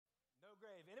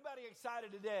anybody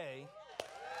excited today?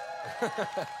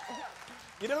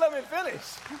 You didn't let me finish.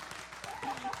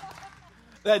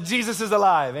 That Jesus is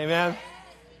alive, amen?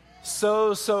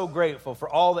 So grateful for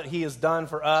all that he has done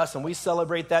for us, and we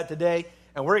celebrate that today,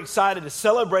 and we're excited to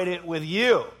celebrate it with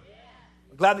you.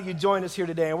 I'm glad that you joined us here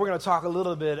today, and we're going to talk a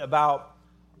little bit about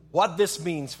what this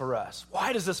means for us.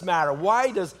 Why does this matter?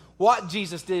 Why does what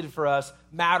Jesus did for us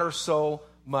matter so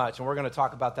much? And we're going to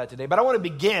talk about that today. But I want to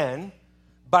begin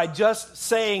by just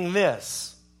saying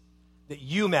this, that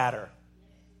you matter.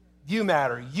 You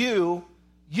matter. You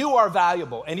are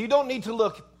valuable, and you don't need to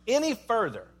look any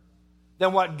further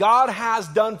than what God has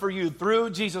done for you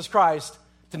through Jesus Christ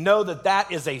to know that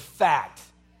that is a fact.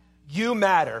 You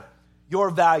matter. You're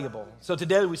valuable. So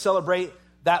today we celebrate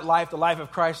that life, the life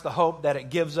of Christ, the hope that it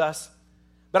gives us.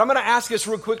 But I'm going to ask us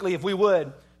real quickly, if we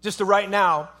would, just to right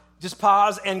now, just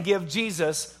pause and give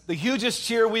Jesus the hugest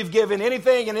cheer we've given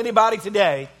anything and anybody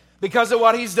today because of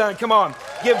what he's done. Come on,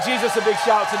 give Jesus a big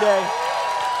shout today.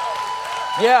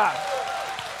 Yeah.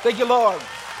 Thank you, Lord.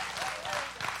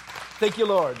 Thank you,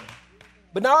 Lord.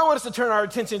 But now I want us to turn our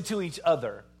attention to each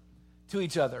other,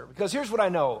 because here's what I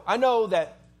know. I know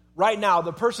that right now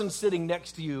the person sitting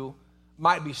next to you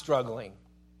might be struggling.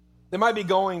 They might be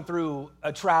going through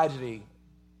a tragedy,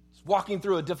 walking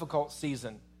through a difficult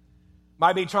season,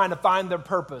 might be trying to find their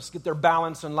purpose, get their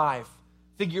balance in life,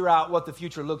 figure out what the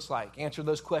future looks like, answer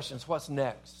those questions, what's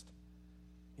next?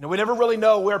 You know, we never really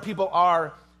know where people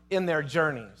are in their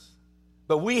journeys,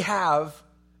 but we have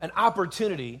an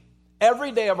opportunity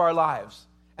every day of our lives,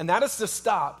 and that is to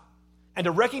stop and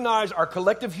to recognize our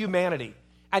collective humanity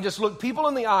and just look people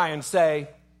in the eye and say,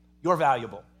 you're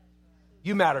valuable.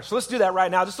 You matter. So let's do that right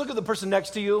now. Just look at the person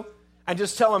next to you and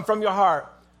just tell them from your heart,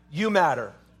 you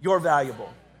matter. You're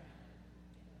valuable.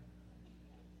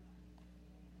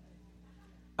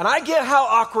 And I get how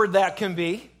awkward that can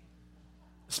be,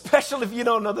 especially if you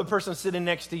don't know the person sitting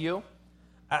next to you.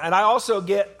 And I also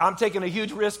get, I'm taking a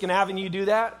huge risk in having you do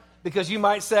that because you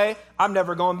might say, I'm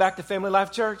never going back to Family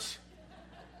Life Church.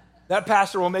 That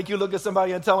pastor will make you look at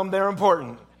somebody and tell them they're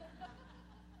important.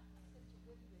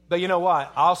 But you know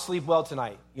what? I'll sleep well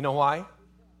tonight. You know why?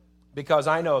 Because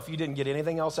I know if you didn't get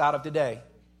anything else out of today,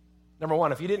 number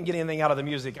one, if you didn't get anything out of the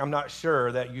music, I'm not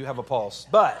sure that you have a pulse.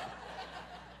 But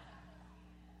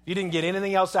if you didn't get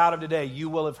anything else out of today, you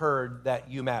will have heard that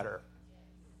you matter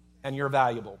and you're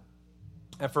valuable.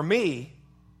 And for me,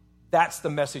 that's the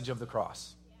message of the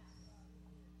cross.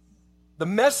 The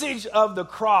message of the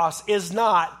cross is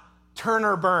not turn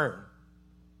or burn.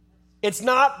 It's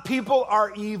not people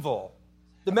are evil.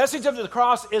 The message of the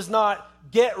cross is not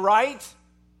get right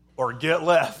or get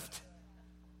left.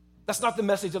 That's not the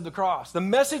message of the cross. The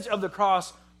message of the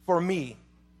cross for me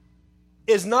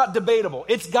is not debatable.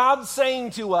 It's God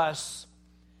saying to us,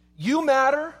 you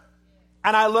matter,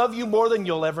 and I love you more than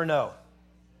you'll ever know.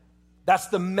 That's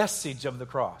the message of the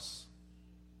cross.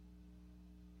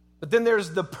 But then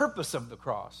there's the purpose of the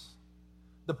cross.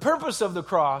 The purpose of the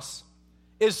cross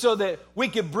is so that we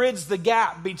can bridge the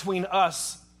gap between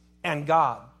us and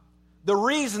God. The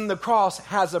reason the cross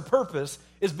has a purpose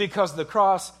is because the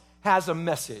cross has a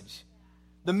message.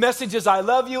 The message is I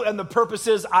love you, and the purpose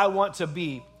is I want to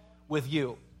be with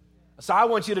you. So I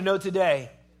want you to know today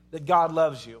that God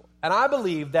loves you. And I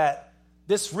believe that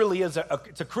this really is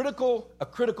a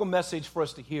critical message for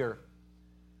us to hear.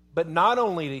 But not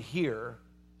only to hear,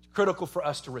 it's critical for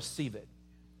us to receive it.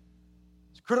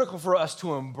 It's critical for us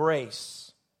to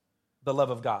embrace the love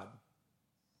of God.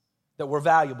 That we're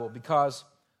valuable because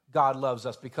God loves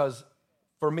us. Because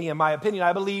for me, in my opinion,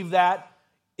 I believe that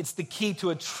it's the key to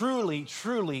a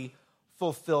truly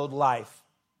fulfilled life.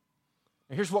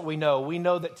 And here's what we know. We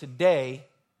know that today,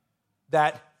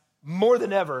 that more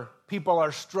than ever, people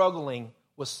are struggling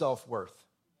with self-worth.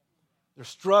 They're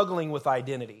struggling with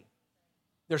identity.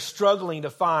 They're struggling to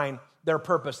find their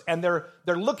purpose. And they're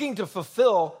looking to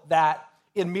fulfill that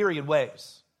in myriad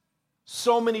ways.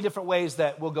 So many different ways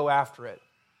that we'll go after it.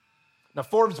 Now,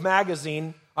 Forbes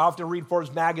magazine, I often read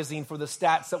Forbes magazine for the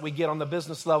stats that we get on the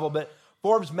business level, but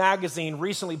Forbes magazine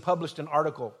recently published an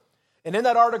article. And in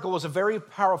that article was a very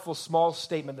powerful small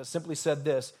statement that simply said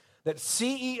this, that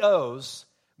CEOs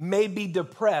may be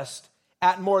depressed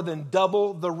at more than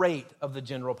double the rate of the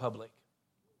general public.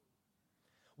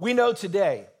 We know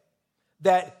today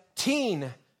that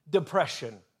teen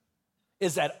depression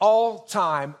is at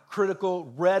all-time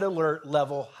critical red alert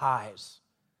level highs.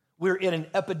 We're in an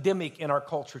epidemic in our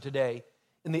culture today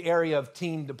in the area of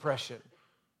teen depression.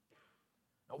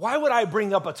 Now, why would I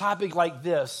bring up a topic like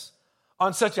this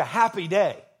on such a happy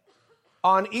day,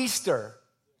 on Easter?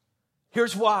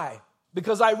 Here's why.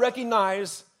 Because I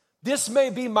recognize this may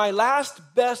be my last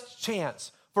best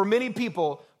chance for many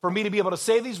people, for me to be able to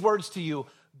say these words to you.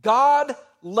 God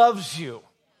loves you,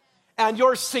 and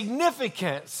your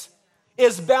significance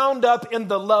is bound up in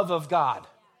the love of God.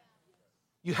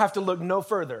 You have to look no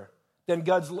further than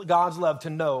God's love to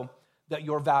know that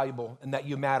you're valuable and that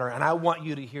you matter, and I want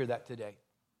you to hear that today.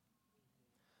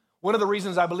 One of the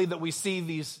reasons I believe that we see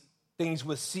these things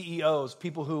with CEOs,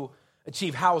 people who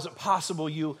achieve, how is it possible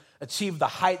you achieve the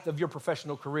height of your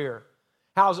professional career?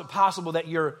 How is it possible that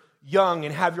you're young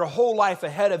and have your whole life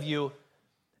ahead of you,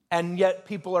 and yet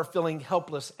people are feeling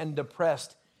helpless and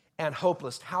depressed and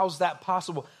hopeless? How's that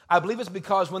possible? I believe it's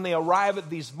because when they arrive at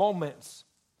these moments,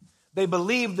 they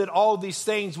believe that all these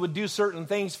things would do certain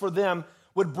things for them,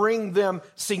 would bring them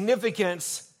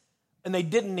significance, and they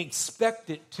didn't expect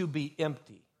it to be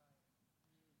empty.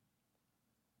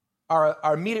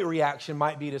 Our immediate reaction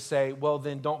might be to say, well,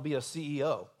 then don't be a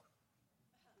CEO.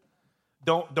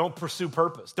 Don't pursue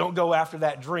purpose. Don't go after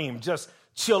that dream. Just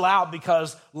chill out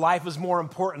because life is more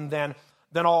important than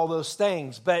all those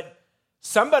things. But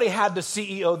somebody had to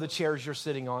CEO the chairs you're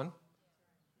sitting on.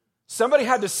 Somebody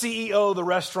had to CEO the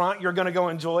restaurant you're going to go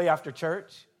enjoy after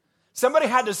church. Somebody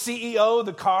had to CEO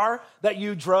the car that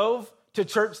you drove to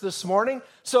church this morning.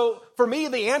 So for me,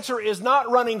 the answer is not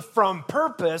running from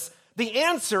purpose. The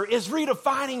answer is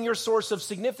redefining your source of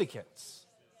significance.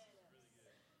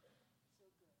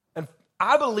 And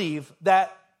I believe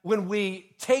that when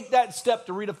we take that step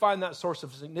to redefine that source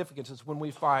of significance is when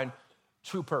we find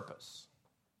true purpose,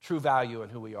 true value in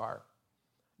who we are.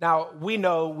 Now, we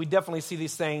definitely see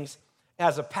these things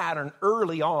as a pattern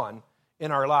early on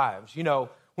in our lives. You know,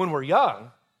 when we're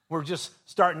young, we're just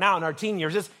starting out in our teen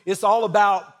years. It's all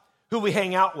about who we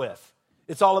hang out with.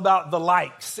 It's all about the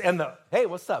likes and the, hey,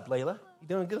 what's up, Layla? You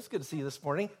doing good? It's good to see you this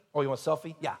morning. Oh, you want a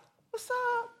selfie? Yeah. What's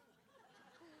up?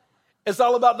 It's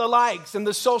all about the likes and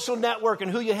the social network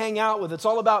and who you hang out with. It's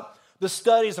all about the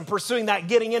studies and pursuing that,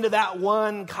 getting into that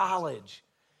one college.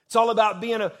 It's all about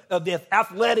being the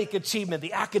athletic achievement,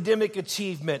 the academic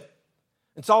achievement.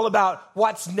 It's all about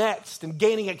what's next and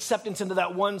gaining acceptance into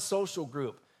that one social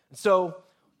group. And so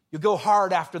you go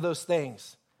hard after those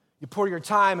things. You pour your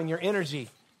time and your energy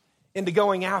into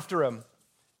going after them.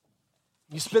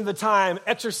 You spend the time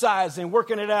exercising,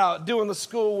 working it out, doing the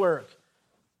schoolwork,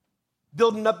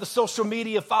 building up the social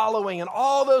media following and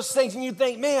all those things. And you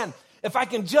think, man, if I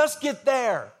can just get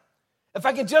there, if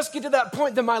I can just get to that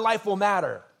point, then my life will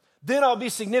matter. Then I'll be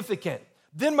significant.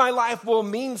 Then my life will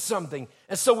mean something.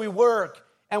 And so we work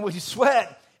and we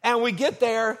sweat and we get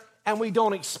there and we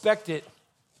don't expect it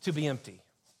to be empty.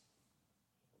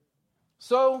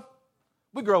 So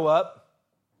we grow up.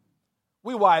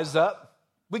 We wise up,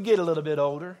 we get a little bit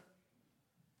older,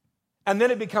 and then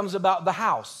it becomes about the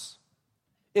house.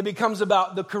 It becomes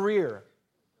about the career.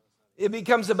 It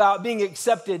becomes about being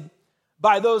accepted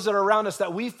by those that are around us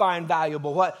that we find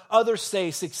valuable, what others say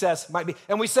success might be.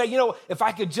 And we say, you know, if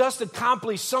I could just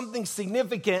accomplish something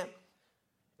significant,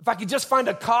 if I could just find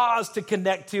a cause to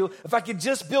connect to, if I could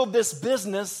just build this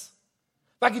business,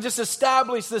 if I could just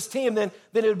establish this team, then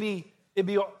it'd be,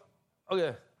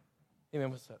 okay. Hey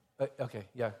man, what's up? Okay,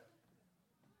 yeah.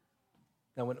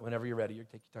 Now, whenever you're ready, you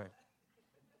take your time.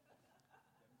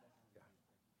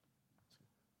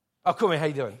 Oh, cool, man. How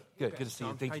you doing? Good to see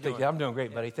you. Thank you. I'm doing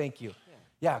great, buddy. Thank you.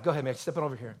 Yeah, go ahead, man. Step on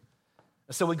over here.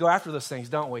 And so we go after those things,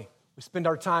 don't we? We spend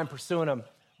our time pursuing them,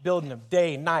 building them,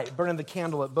 day, night, burning the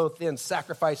candle at both ends,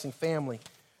 sacrificing family,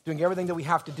 doing everything that we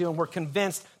have to do, and we're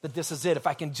convinced that this is it. If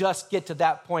I can just get to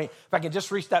that point, if I can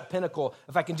just reach that pinnacle,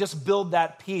 if I can just build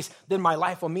that peace, then my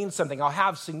life will mean something. I'll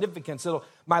have significance.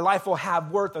 My life will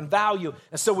have worth and value.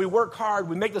 And so we work hard,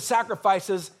 we make the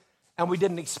sacrifices, and we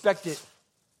didn't expect it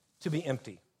to be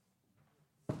empty.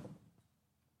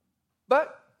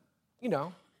 But, you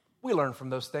know, we learn from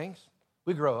those things.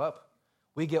 We grow up.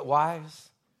 We get wise.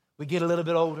 We get a little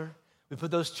bit older. We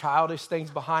put those childish things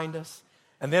behind us.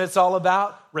 And then it's all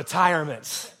about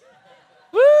retirements.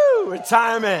 Woo,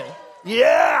 retirement.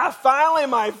 Yeah, finally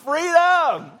my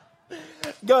freedom.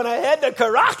 Gonna head to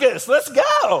Caracas. Let's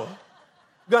go.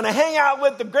 Gonna hang out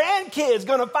with the grandkids.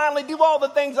 Gonna finally do all the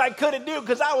things I couldn't do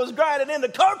because I was grinding in the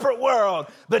corporate world.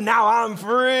 But now I'm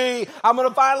free. I'm gonna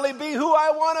finally be who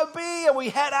I wanna be. And we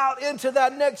head out into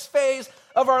that next phase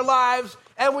of our lives.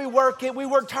 And we work it. We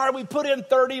worked hard. We put in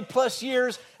 30 plus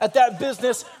years at that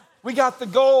business. We got the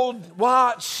gold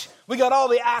watch. We got all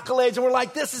the accolades. And we're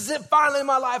like, this is it. Finally in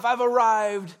my life, I've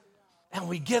arrived. And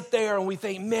we get there and we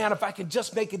think, man, if I could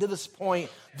just make it to this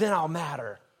point, then I'll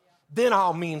matter. Then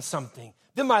I'll mean something.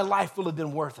 Then my life will have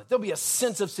been worth it. There'll be a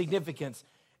sense of significance.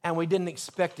 And we didn't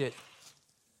expect it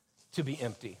to be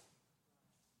empty.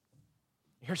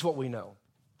 Here's what we know.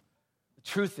 The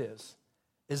truth is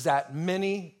is that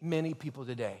many, many people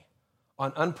today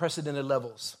on unprecedented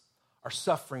levels are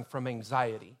suffering from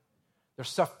anxiety. They're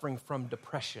suffering from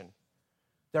depression.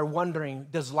 They're wondering,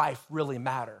 does life really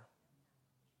matter?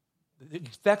 The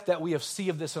effect that we see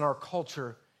of this in our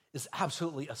culture is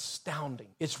absolutely astounding.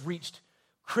 It's reached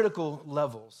critical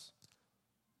levels.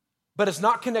 But it's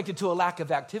not connected to a lack of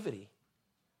activity.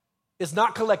 It's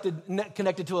not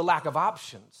connected to a lack of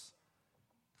options.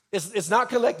 It's not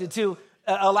connected to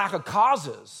a lack of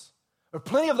causes. There are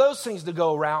plenty of those things to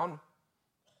go around.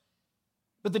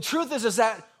 But the truth is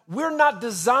that we're not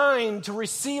designed to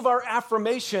receive our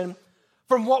affirmation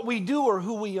from what we do or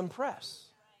who we impress.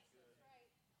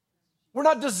 We're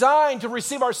not designed to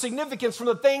receive our significance from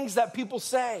the things that people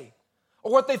say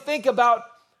or what they think about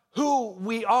who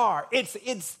we are.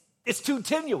 It's too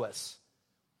tenuous.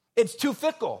 It's too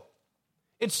fickle.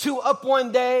 It's too up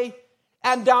one day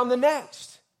and down the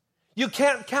next. You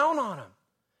can't count on them.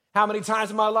 How many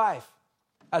times in my life,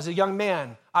 as a young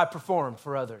man, I performed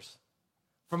for others,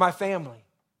 for my family.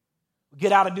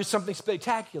 Get out and do something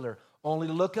spectacular, only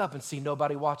to look up and see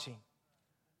nobody watching.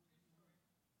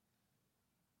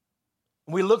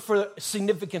 We look for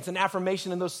significance and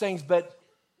affirmation in those things, but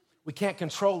we can't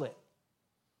control it.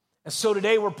 And so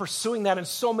today we're pursuing that in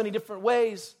so many different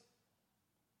ways,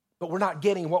 but we're not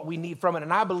getting what we need from it.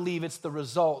 And I believe it's the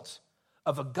result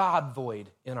of a God void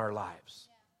in our lives.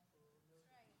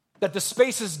 That the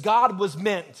spaces God was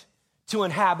meant to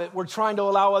inhabit, we're trying to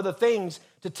allow other things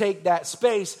to take that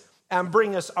space and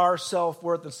bring us our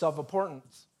self-worth and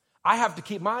self-importance. I have to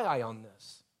keep my eye on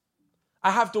this.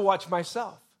 I have to watch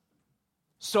myself.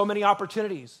 So many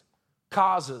opportunities,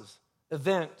 causes,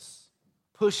 events,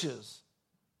 pushes,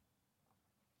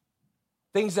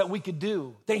 things that we could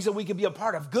do, things that we could be a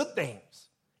part of, good things,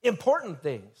 important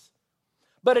things.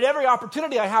 But at every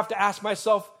opportunity, I have to ask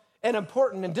myself an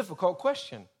important and difficult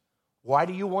question. Why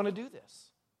do you want to do this?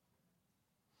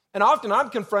 And often I'm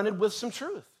confronted with some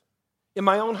truth in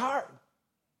my own heart.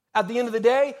 At the end of the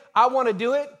day, I want to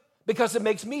do it because it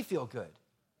makes me feel good.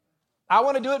 I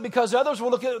want to do it because others will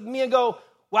look at me and go,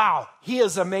 wow, he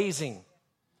is amazing.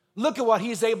 Look at what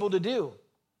he's able to do.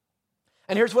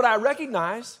 And here's what I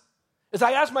recognize is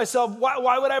I ask myself,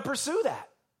 why would I pursue that?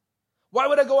 Why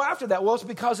would I go after that? Well, it's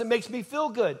because it makes me feel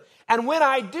good. And when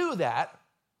I do that,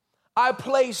 I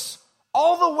place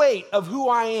all the weight of who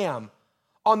I am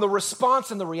on the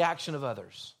response and the reaction of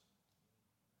others.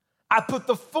 I put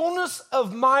the fullness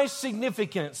of my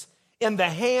significance in the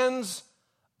hands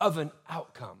of an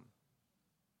outcome.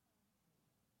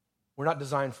 We're not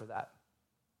designed for that.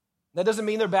 That doesn't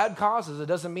mean they're bad causes. It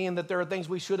doesn't mean that there are things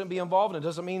we shouldn't be involved in. It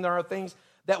doesn't mean there are things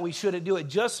that we shouldn't do. It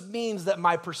just means that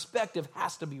my perspective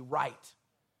has to be right.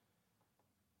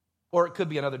 Or it could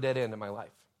be another dead end in my life.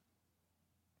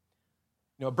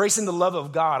 You know, embracing the love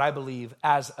of God, I believe,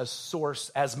 as a source,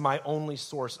 as my only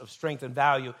source of strength and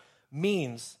value,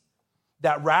 means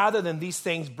that rather than these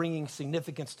things bringing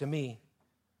significance to me,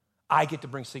 I get to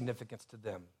bring significance to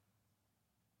them.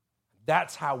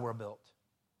 That's how we're built.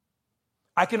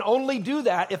 I can only do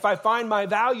that if I find my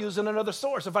values in another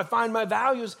source, if I find my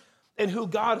values in who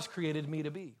God has created me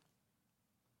to be.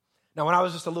 Now, when I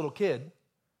was just a little kid,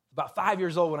 about 5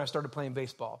 years old when I started playing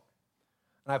baseball,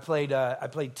 and I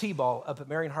played T-ball up at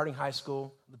Marion Harding High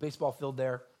School, the baseball field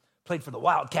there, played for the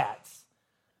Wildcats.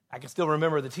 I can still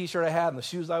remember the T-shirt I had and the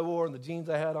shoes I wore and the jeans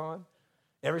I had on.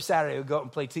 Every Saturday I would go out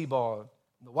and play T-ball on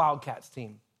the Wildcats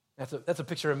team. That's a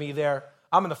picture of me there.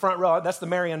 I'm in the front row. That's the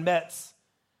Marion Mets.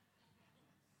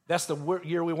 That's the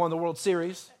year we won the World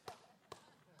Series.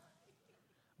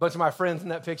 A bunch of my friends in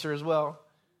that picture as well.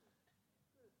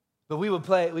 But we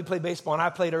played baseball, and I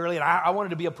played early, and I wanted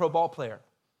to be a pro ball player.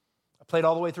 I played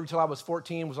all the way through till I was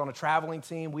 14, was on a traveling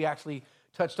team. We actually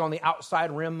touched on the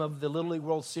outside rim of the Little League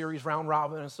World Series, round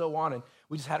robin, and so on, and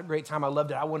we just had a great time. I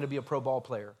loved it. I wanted to be a pro ball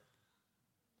player.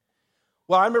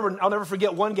 Well, I'll never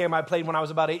forget one game I played when I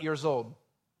was about 8 years old.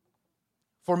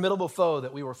 Formidable foe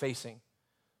that we were facing.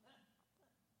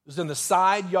 It was in the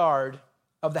side yard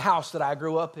of the house that I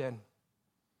grew up in.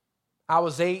 I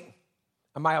was 8,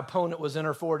 and my opponent was in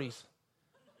her 40s. It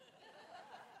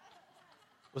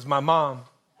was my mom.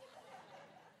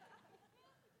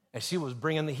 And she was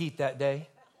bringing the heat that day.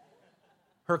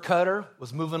 Her cutter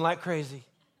was moving like crazy.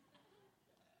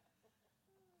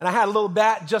 And I had a little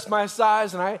bat just my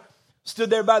size, and I stood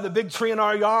there by the big tree in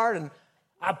our yard, and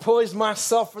I poised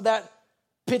myself for that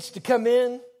pitch to come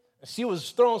in. And she was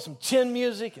throwing some chin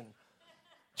music and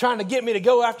trying to get me to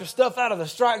go after stuff out of the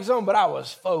strike zone, but I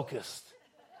was focused.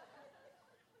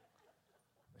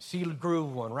 She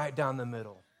grooved one right down the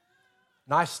middle.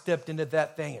 And I stepped into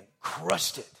that thing and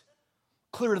crushed it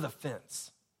clear to the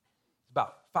fence.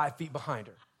 About 5 feet behind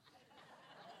her.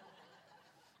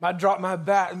 I dropped my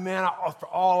bat, and man, for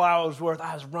all I was worth,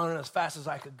 I was running as fast as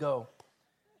I could go.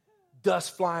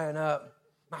 Dust flying up.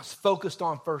 I was focused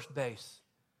on first base.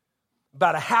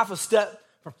 About a half a step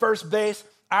from first base,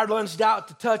 I lunged out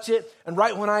to touch it, and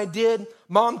right when I did,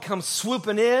 Mom comes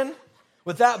swooping in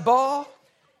with that ball,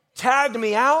 tagged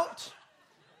me out,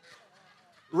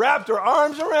 wrapped her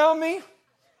arms around me,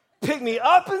 picked me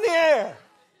up in the air,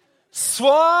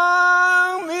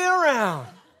 swung me around,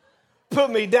 put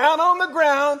me down on the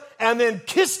ground, and then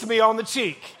kissed me on the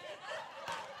cheek.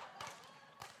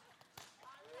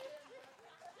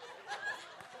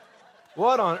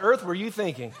 What on earth were you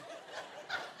thinking?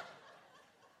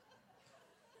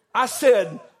 I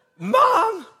said,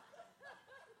 Mom,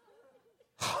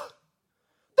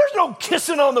 there's no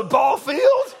kissing on the ball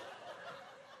field.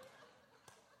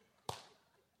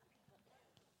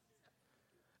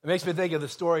 It makes me think of the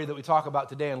story that we talk about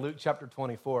today in Luke chapter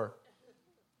 24.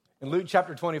 In Luke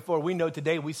chapter 24, we know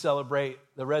today we celebrate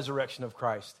the resurrection of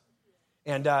Christ.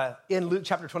 And in Luke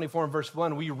chapter 24 and verse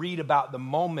 1, we read about the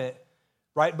moment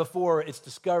right before it's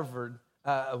discovered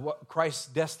what Christ's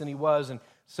destiny was. And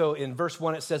so in verse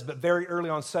 1 it says, but very early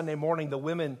on Sunday morning, the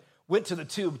women went to the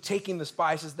tomb, taking the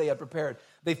spices they had prepared.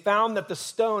 They found that the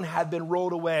stone had been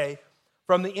rolled away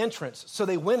from the entrance. So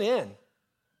they went in,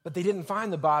 but they didn't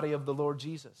find the body of the Lord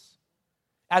Jesus.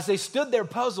 As they stood there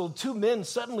puzzled, two men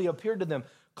suddenly appeared to them,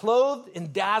 clothed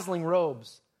in dazzling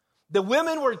robes. The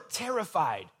women were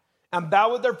terrified and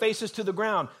bowed with their faces to the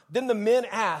ground. Then the men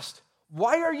asked,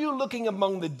 why are you looking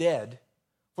among the dead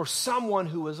for someone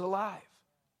who is alive?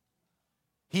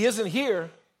 He isn't here.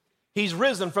 He's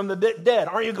risen from the dead.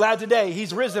 Aren't you glad today?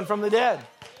 He's risen from the dead.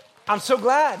 I'm so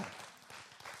glad.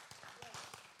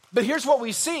 But here's what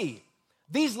we see.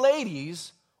 These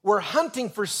ladies were hunting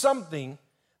for something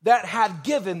that had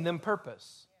given them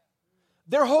purpose.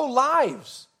 Their whole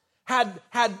lives had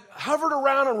hovered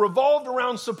around and revolved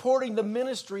around supporting the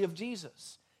ministry of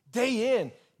Jesus. Day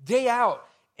in, day out,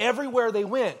 everywhere they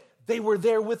went, they were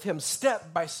there with him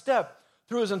step by step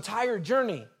through his entire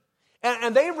journey.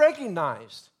 And they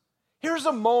recognized, here's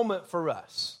a moment for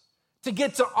us to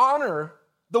get to honor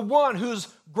the one who's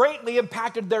greatly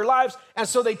impacted their lives. And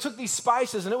so they took these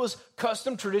spices, and it was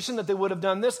custom tradition that they would have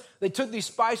done this. They took these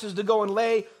spices to go and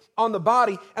lay on the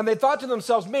body, and they thought to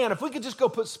themselves, man, if we could just go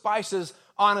put spices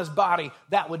on his body,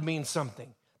 that would mean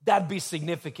something. That'd be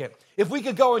significant. If we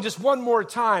could go and just one more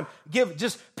time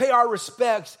just pay our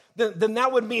respects, then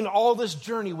that would mean all this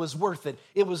journey was worth it.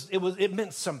 It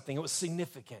meant something. It was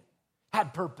significant,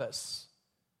 had purpose.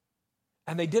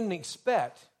 And they didn't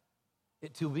expect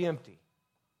it to be empty.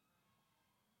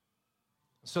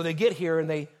 So they get here and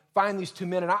they find these two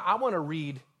men, and I want to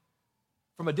read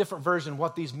from a different version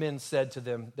what these men said to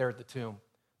them there at the tomb.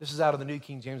 This is out of the New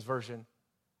King James Version.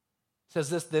 It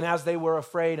says this, then as they were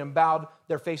afraid and bowed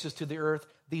their faces to the earth,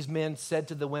 these men said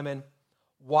to the women,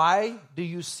 why do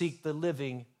you seek the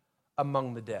living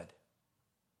among the dead?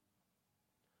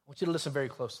 I want you to listen very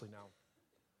closely now.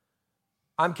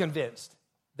 I'm convinced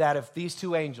that if these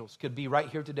two angels could be right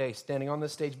here today, standing on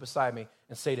this stage beside me,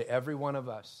 and say to every one of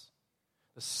us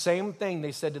the same thing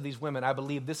they said to these women, I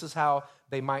believe this is how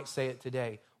they might say it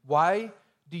today. Why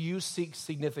do you seek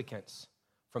significance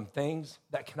from things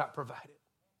that cannot provide it?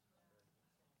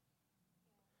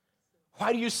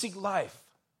 Why do you seek life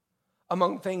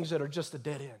among things that are just a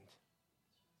dead end?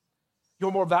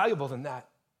 You're more valuable than that.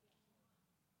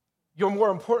 You're more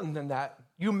important than that.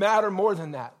 You matter more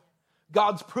than that.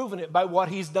 God's proven it by what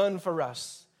he's done for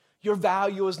us. Your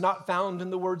value is not found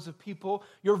in the words of people.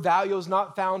 Your value is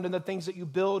not found in the things that you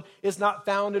build. It's not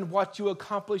found in what you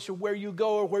accomplish or where you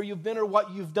go or where you've been or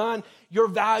what you've done. Your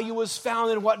value is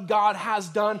found in what God has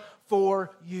done for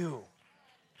you.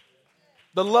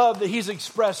 The love that he's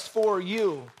expressed for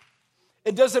you.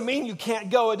 It doesn't mean you can't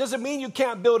go. It doesn't mean you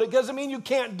can't build. It doesn't mean you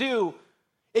can't do.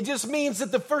 It just means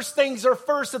that the first things are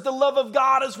first, that the love of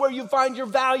God is where you find your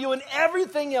value, and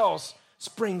everything else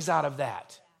springs out of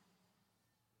that.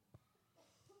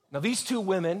 Now, these two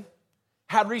women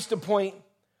had reached a point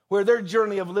where their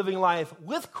journey of living life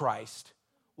with Christ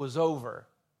was over.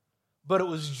 But it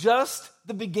was just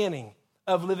the beginning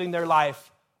of living their life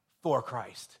for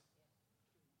Christ.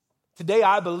 Today,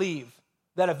 I believe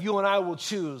that if you and I will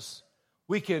choose,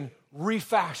 we can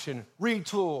refashion,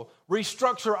 retool,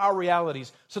 restructure our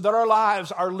realities so that our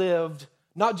lives are lived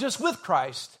not just with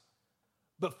Christ,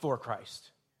 but for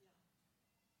Christ.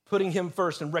 Putting him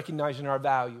first and recognizing our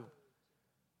value.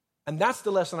 And that's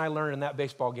the lesson I learned in that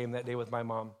baseball game that day with my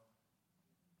mom.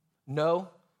 No,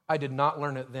 I did not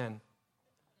learn it then.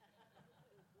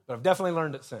 But I've definitely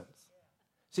learned it since.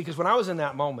 See, because when I was in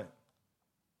that moment,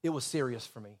 it was serious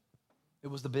for me. It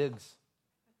was the bigs.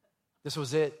 This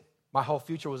was it. My whole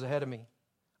future was ahead of me.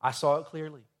 I saw it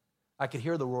clearly. I could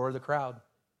hear the roar of the crowd.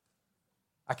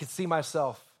 I could see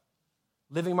myself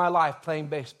living my life playing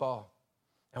baseball.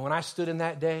 And when I stood in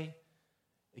that day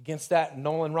against that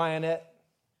Nolan Ryanette,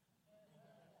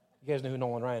 you guys know who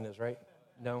Nolan Ryan is, right?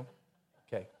 No?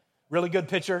 Okay. Really good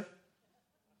pitcher.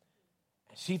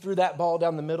 She threw that ball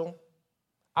down the middle.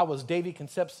 I was Davey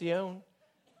Concepcion,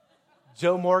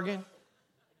 Joe Morgan,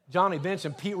 Johnny Bench,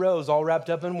 and Pete Rose all wrapped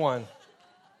up in one.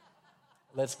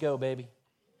 Let's go, baby.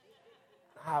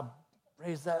 I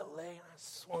raised that leg and I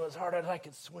swung as hard as I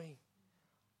could swing.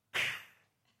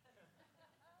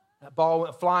 That ball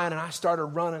went flying and I started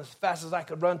running as fast as I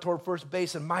could run toward first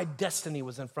base, and my destiny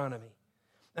was in front of me.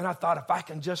 And I thought, if I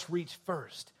can just reach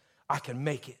first, I can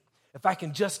make it. If I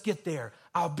can just get there,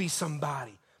 I'll be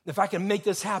somebody. If I can make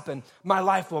this happen, my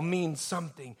life will mean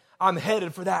something. I'm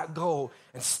headed for that goal.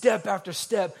 And step after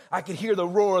step, I could hear the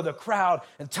roar of the crowd,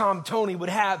 and Toney would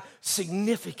have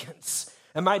significance.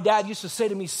 And my dad used to say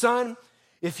to me, son,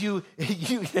 he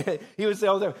would say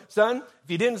all the time, son, if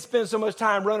you didn't spend so much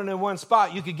time running in one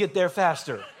spot, you could get there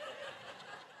faster.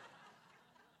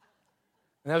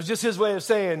 And that was just his way of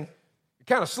saying, you're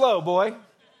kind of slow, boy.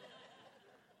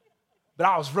 But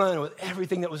I was running with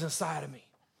everything that was inside of me.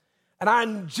 And I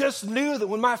just knew that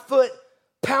when my foot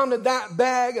pounded that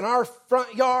bag in our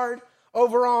front yard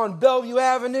over on Bellevue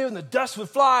Avenue and the dust would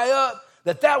fly up,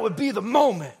 that would be the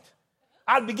moment.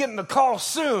 I'd be getting a call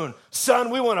soon. Son,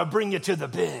 we want to bring you to the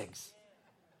bigs.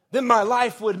 Then my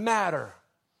life would matter.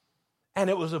 And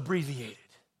it was abbreviated.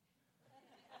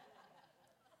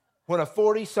 When a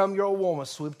 40-some-year-old woman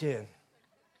swooped in.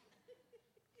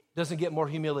 Doesn't get more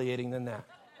humiliating than that.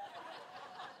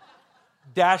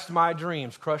 Dashed my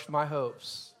dreams, crushed my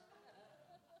hopes.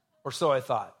 Or so I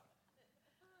thought.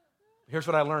 Here's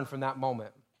what I learned from that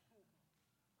moment.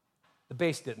 The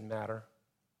base didn't matter.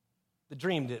 The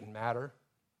dream didn't matter.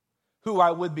 Who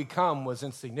I would become was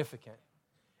insignificant.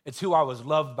 It's who I was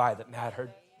loved by that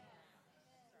mattered.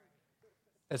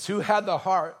 It's who had the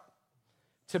heart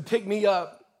to pick me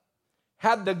up,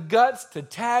 had the guts to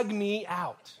tag me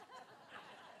out.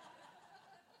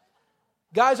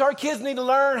 Guys, our kids need to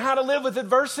learn how to live with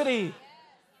adversity.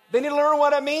 They need to learn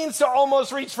what it means to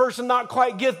almost reach first and not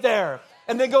quite get there.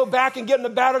 And then go back and get in the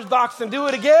batter's box and do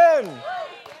it again.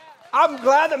 I'm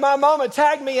glad that my mama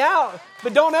tagged me out,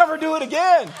 but don't ever do it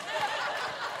again.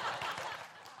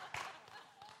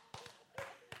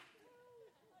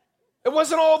 It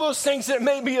wasn't all those things that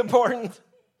made me important.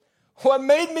 What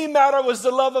made me matter was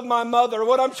the love of my mother.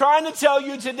 What I'm trying to tell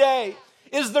you today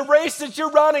is the race that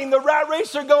you're running, the rat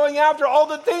race you're going after, all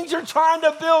the things you're trying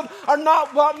to build are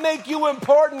not what make you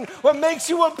important. What makes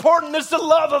you important is the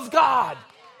love of God.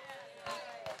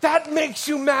 That makes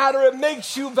you matter. It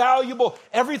makes you valuable.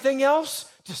 Everything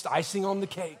else, just icing on the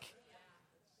cake.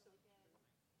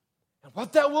 And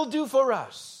what that will do for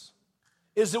us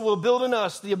is it will build in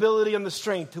us the ability and the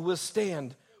strength to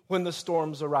withstand when the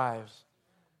storms arise.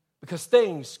 Because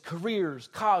things, careers,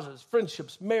 causes,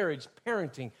 friendships, marriage,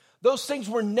 parenting, those things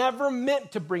were never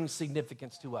meant to bring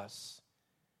significance to us.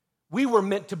 We were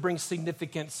meant to bring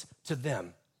significance to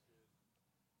them.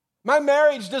 My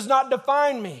marriage does not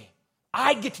define me.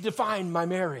 I get to define my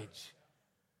marriage.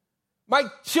 My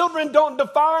children don't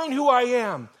define who I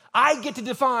am. I get to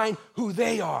define who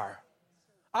they are.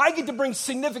 I get to bring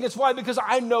significance. Why? Because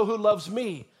I know who loves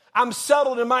me. I'm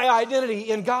settled in my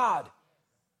identity in God.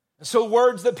 And so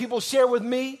words that people share with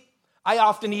me, I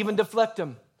often even deflect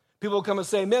them. People come and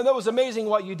say, man, that was amazing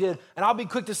what you did. And I'll be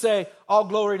quick to say, all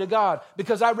glory to God.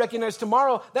 Because I recognize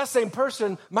tomorrow that same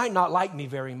person might not like me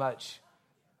very much.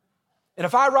 And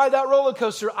if I ride that roller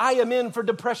coaster, I am in for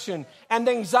depression and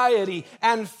anxiety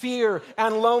and fear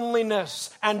and loneliness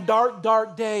and dark,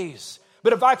 dark days.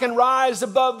 But if I can rise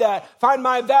above that, find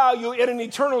my value in an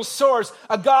eternal source,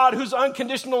 a God whose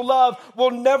unconditional love will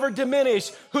never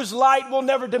diminish, whose light will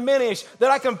never diminish,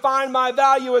 that I can find my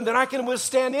value and that I can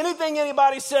withstand anything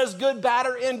anybody says, good, bad,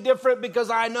 or indifferent, because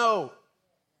I know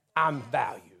I'm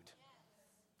valued.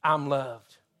 I'm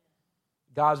loved.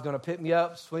 God's going to pick me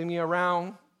up, swing me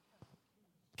around,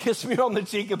 kiss me on the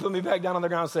cheek, and put me back down on the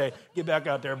ground and say, get back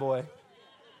out there, boy.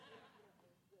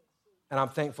 And I'm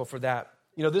thankful for that.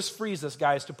 You know, this frees us,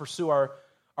 guys, to pursue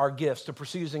our gifts, to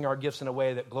pursue using our gifts in a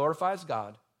way that glorifies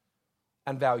God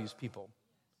and values people.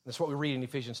 That's what we read in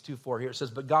Ephesians 2:4 here. It says,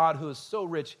 but God, who is so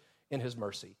rich in his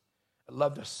mercy,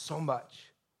 loved us so much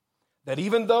that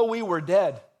even though we were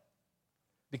dead,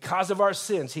 because of our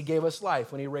sins, he gave us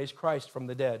life when he raised Christ from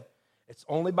the dead. It's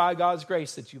only by God's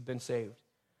grace that you've been saved.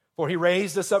 For he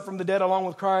raised us up from the dead along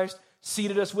with Christ,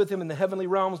 seated us with him in the heavenly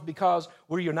realms because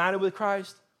we're united with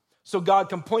Christ, So God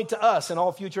can point to us in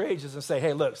all future ages and say,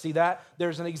 hey, look, see that?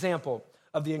 There's an example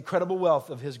of the incredible wealth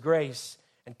of his grace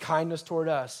and kindness toward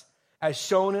us, as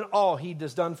shown in all he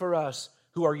has done for us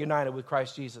who are united with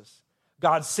Christ Jesus.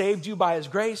 God saved you by his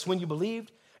grace when you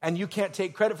believed, and you can't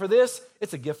take credit for this.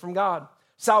 It's a gift from God.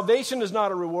 Salvation is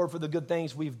not a reward for the good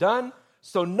things we've done,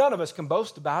 so none of us can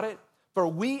boast about it, for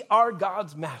we are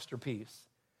God's masterpiece.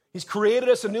 He's created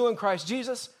us anew in Christ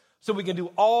Jesus so we can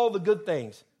do all the good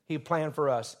things he planned for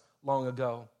us long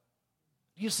ago.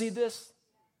 Do you see this?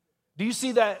 Do you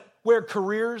see that where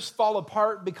careers fall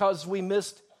apart because we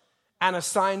missed an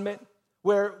assignment,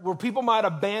 where people might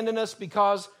abandon us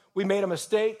because we made a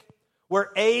mistake, where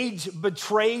age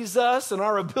betrays us and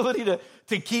our ability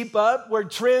to keep up, where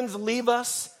trends leave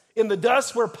us in the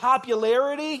dust, where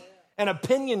popularity and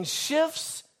opinion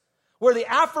shifts, where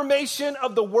the affirmation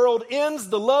of the world ends,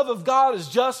 the love of God is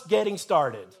just getting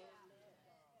started.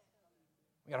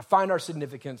 We got to find our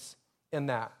significance in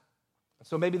that.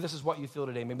 So maybe this is what you feel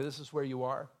today. Maybe this is where you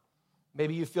are.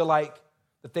 Maybe you feel like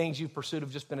the things you've pursued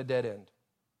have just been a dead end.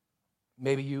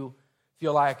 Maybe you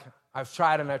feel like I've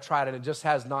tried and it just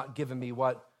has not given me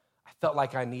what I felt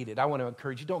like I needed. I want to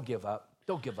encourage you, don't give up.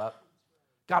 Don't give up.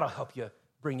 God will help you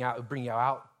bring you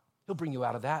out. He'll bring you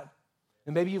out of that.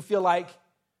 And maybe you feel like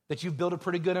that you've built a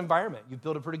pretty good environment. You've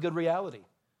built a pretty good reality.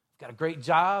 I've got a great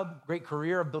job, great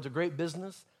career. I've built a great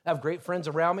business. I have great friends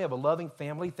around me. I have a loving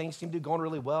family. Things seem to be going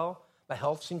really well. My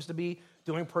health seems to be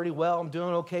doing pretty well. I'm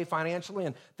doing okay financially,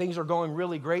 and things are going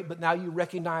really great. But now you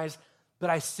recognize, but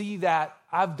I see that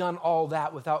I've done all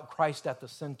that without Christ at the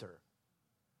center.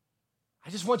 I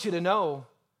just want you to know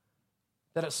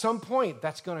that at some point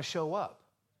that's going to show up.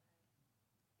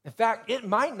 In fact, it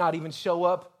might not even show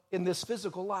up in this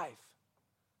physical life,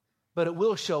 but it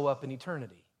will show up in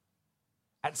eternity.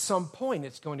 At some point,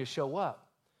 it's going to show up.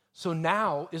 So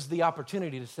now is the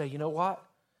opportunity to say, you know what?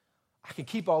 I can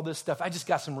keep all this stuff. I just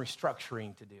got some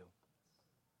restructuring to do,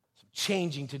 some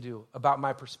changing to do about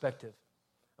my perspective,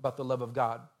 about the love of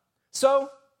God.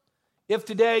 So if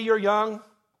today you're young,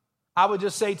 I would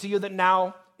just say to you that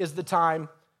now is the time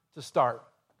to start.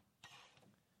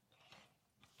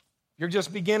 You're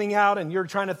just beginning out and you're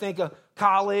trying to think of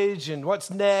college and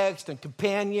what's next and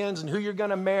companions and who you're going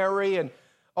to marry and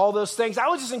all those things. I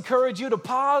would just encourage you to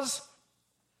pause.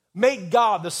 Make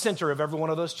God the center of every one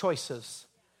of those choices.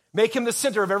 Make him the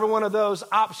center of every one of those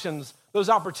options, those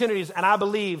opportunities, and I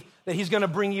believe that he's going to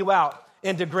bring you out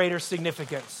into greater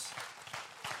significance.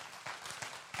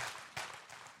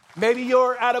 Maybe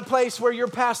you're at a place where you're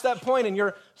past that point and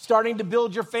you're starting to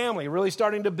build your family, really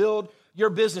starting to build your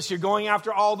business. You're going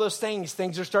after all those things.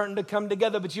 Things are starting to come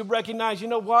together, but you recognize, you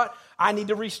know what? I need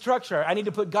to restructure. I need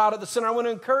to put God at the center. I want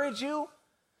to encourage you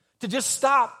to just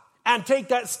stop and take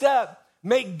that step.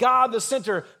 Make God the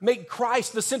center. Make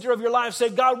Christ the center of your life. Say,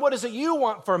 God, what is it you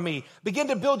want from me? Begin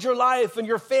to build your life and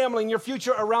your family and your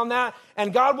future around that,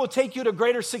 and God will take you to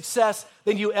greater success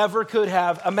than you ever could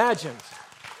have imagined.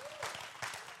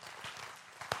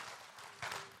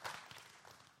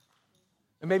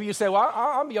 And maybe you say, well,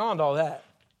 I'm beyond all that.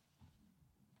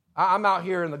 I'm out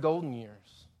here in the golden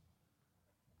years.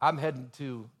 I'm heading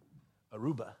to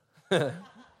Aruba.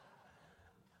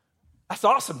 That's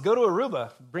awesome. Go to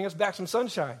Aruba. Bring us back some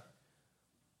sunshine.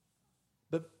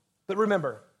 But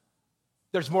remember,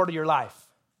 there's more to your life.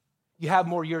 You have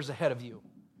more years ahead of you.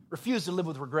 Refuse to live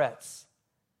with regrets.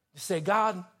 Just say,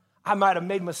 God, I might have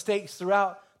made mistakes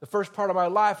throughout the first part of my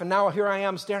life, and now here I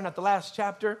am staring at the last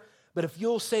chapter. But if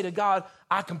you'll say to God,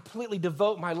 I completely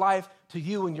devote my life to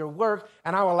you and your work,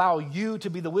 and I will allow you to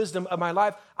be the wisdom of my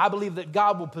life, I believe that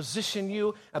God will position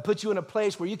you and put you in a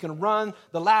place where you can run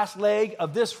the last leg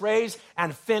of this race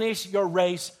and finish your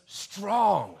race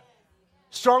strong.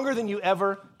 Stronger than you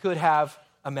ever could have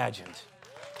imagined.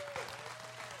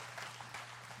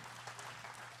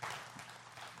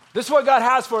 This is what God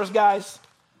has for us, guys.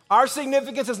 Our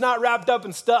significance is not wrapped up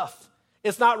in stuff.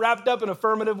 It's not wrapped up in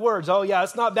affirmative words. Oh, yeah,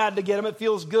 it's not bad to get them. It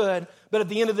feels good. But at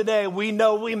the end of the day, we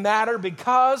know we matter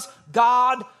because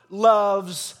God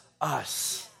loves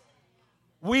us.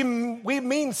 We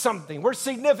mean something. We're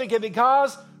significant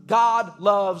because God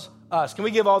loves us. Can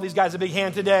we give all these guys a big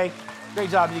hand today?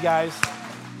 Great job, you guys.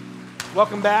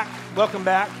 Welcome back. Welcome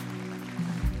back.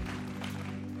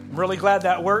 I'm really glad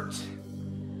that worked.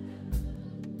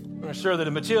 I'm sure that the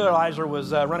materializer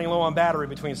was running low on battery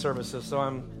between services, so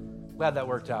I'm glad that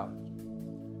worked out.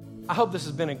 I hope this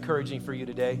has been encouraging for you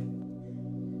today.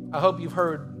 I hope you've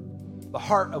heard the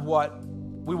heart of what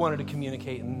we wanted to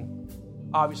communicate, and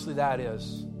obviously that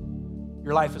is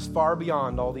your life is far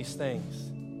beyond all these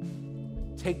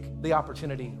things. Take the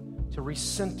opportunity to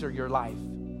recenter your life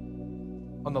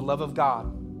on the love of God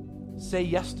say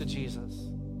yes to Jesus.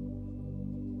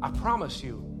 I promise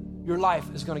you, your life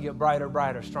is going to get brighter,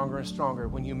 brighter, stronger and stronger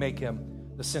when you make him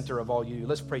the center of all you do.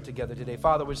 Let's pray together today.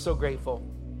 Father, we're so grateful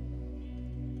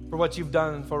for what you've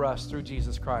done for us through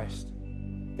Jesus Christ.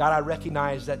 God, I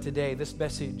recognize that today, this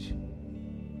message,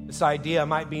 this idea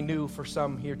might be new for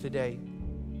some here today.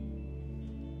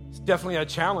 It's definitely a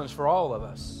challenge for all of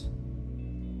us.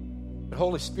 But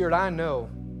Holy Spirit, I know,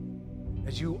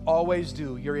 as you always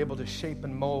do, you're able to shape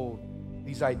and mold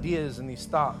these ideas and these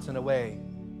thoughts in a way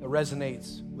that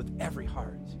resonates with every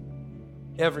heart.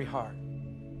 Every heart.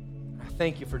 I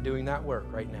thank you for doing that work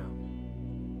right now.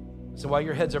 So while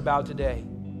your heads are bowed today,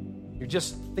 you're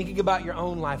just thinking about your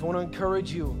own life. I want to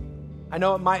encourage you. I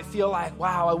know it might feel like,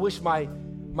 wow, I wish my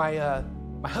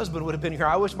husband would have been here.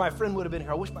 I wish my friend would have been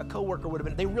here. I wish my coworker would have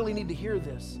been. They really need to hear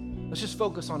this. Let's just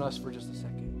focus on us for just a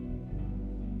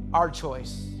second. Our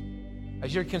choice.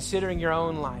 As you're considering your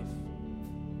own life,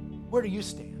 where do you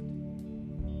stand?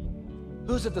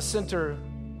 Who's at the center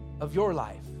of your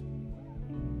life?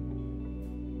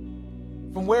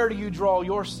 From where do you draw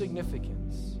your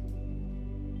significance?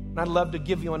 And I'd love to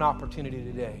give you an opportunity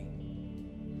today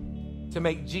to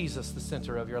make Jesus the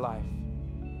center of your life.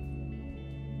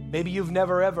 Maybe you've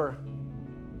never ever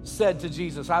said to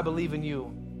Jesus, I believe in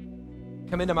you.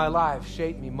 Come into my life,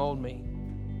 shape me, mold me,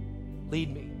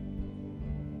 lead me.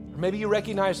 Or maybe you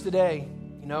recognize today,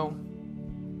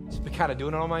 I've been kind of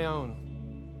doing it on my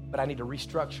own, but I need to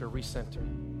restructure, recenter.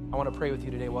 I want to pray with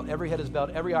you today. While every head is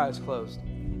bowed, every eye is closed,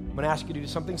 I'm going to ask you to do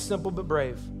something simple but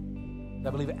brave. I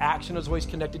believe action is always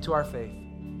connected to our faith.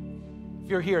 If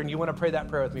you're here and you want to pray that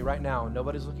prayer with me right now, and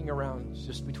nobody's looking around, it's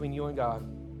just between you and God.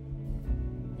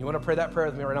 You want to pray that prayer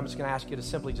with me right now, I'm just going to ask you to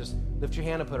simply just lift your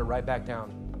hand and put it right back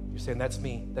down. You're saying, that's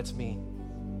me, that's me,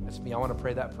 that's me. I want to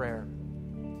pray that prayer.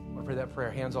 I want to pray that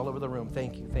prayer. Hands all over the room.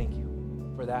 Thank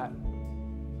you for that.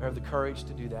 I have the courage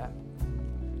to do that.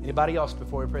 Anybody else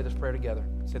before we pray this prayer together?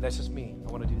 Say, that's just me.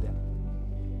 I want to do that.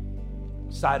 I'm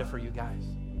excited for you guys.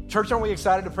 Church, aren't we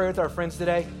excited to pray with our friends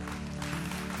today?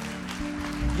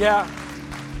 Yeah.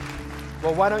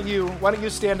 Well, why don't you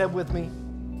stand up with me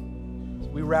as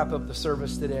we wrap up the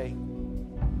service today? And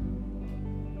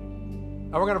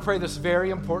we're going to pray this very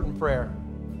important prayer.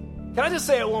 Can I just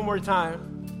say it one more time?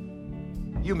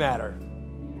 You matter.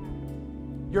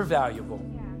 You're valuable.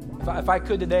 If I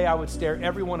could today, I would stare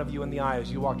every one of you in the eye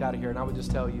as you walked out of here, and I would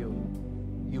just tell you,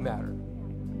 you matter.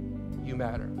 You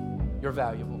matter. You're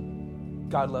valuable.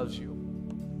 God loves you,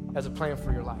 has a plan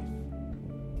for your life.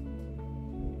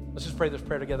 Let's just pray this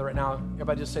prayer together right now.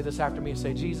 Everybody just say this after me.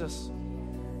 Say, Jesus,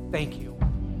 thank you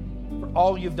for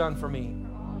all you've done for me,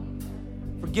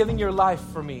 for giving your life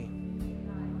for me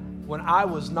when I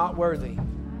was not worthy.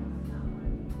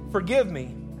 Forgive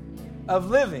me of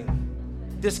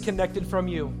living disconnected from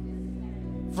you,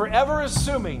 forever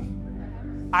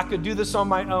assuming I could do this on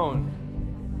my own.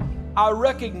 I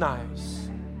recognize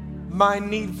my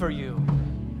need for you,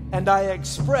 and I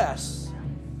express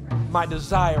my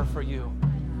desire for you.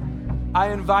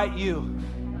 I invite you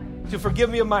to forgive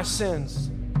me of my sins,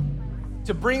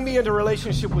 to bring me into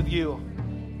relationship with you.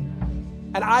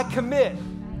 And I commit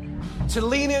to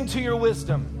lean into your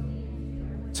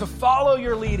wisdom, to follow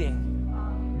your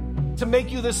leading, to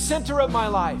make you the center of my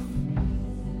life,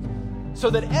 so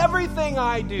that everything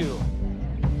I do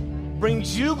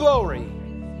brings you glory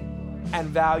and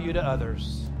value to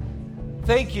others.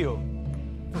 Thank you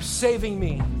for saving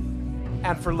me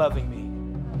and for loving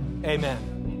me.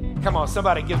 Amen. Come on,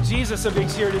 somebody give Jesus a big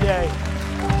cheer today.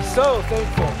 So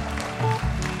thankful.